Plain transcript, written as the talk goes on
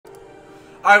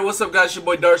Alright, what's up guys, it's your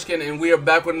boy Darkskin, and we are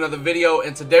back with another video,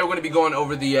 and today we're going to be going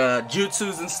over the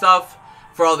jutsus and stuff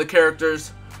for all the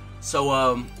characters. So,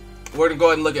 we're going to go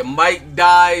ahead and look at Mike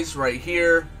Dies right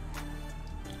here.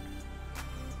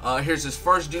 Here's his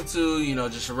first jutsu, you know,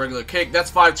 just a regular kick.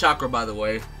 That's 5 chakra, by the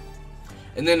way.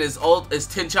 And then his ult is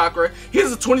 10 chakra. He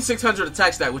has a 2600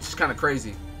 attack stat, which is kind of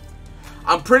crazy.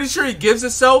 I'm pretty sure he gives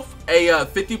himself a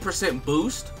 50%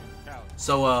 boost.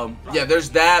 So, yeah,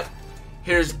 there's that.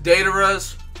 Here's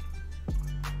Deidara's.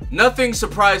 Nothing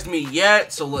surprised me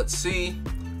yet, so let's see.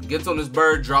 Gets on his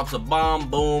bird, drops a bomb,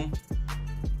 boom.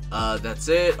 That's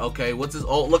it. Okay, what's his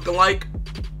ult looking like?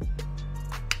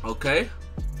 Okay.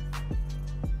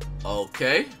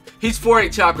 Okay. He's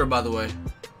 4-8 chakra, by the way.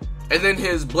 And then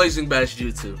his Blazing Bash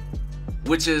Jutsu,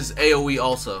 which is AoE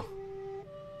also.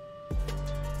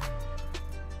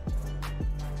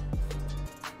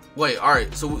 Wait,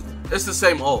 alright, so it's the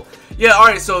same ult. Yeah,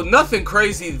 alright, so nothing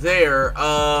crazy there.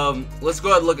 Let's go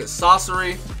ahead and look at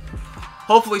Sasori.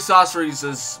 Hopefully Sasori's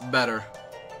is better.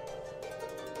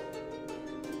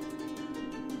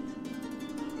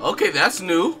 Okay, that's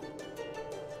new.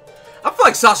 I feel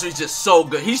like Sasori's just so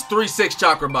good. He's 3-6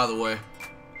 chakra, by the way.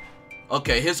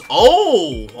 Okay, his...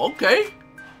 Oh, okay.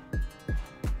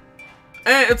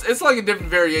 And it's like a different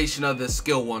variation of the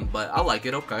skill one, but I like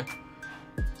it, okay.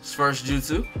 His first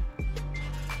jutsu.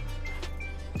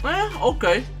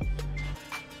 Okay.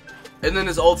 And then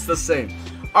his ult's the same.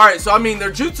 Alright, so I mean,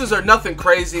 their jutsus are nothing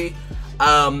crazy.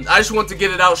 I just want to get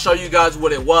it out, show you guys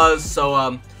what it was. So,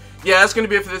 yeah, that's going to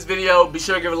be it for this video. Be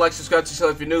sure to give it a like, subscribe to the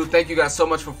channel if you're new. Thank you guys so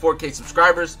much for 4K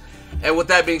subscribers. And with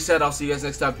that being said, I'll see you guys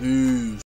next time. Peace.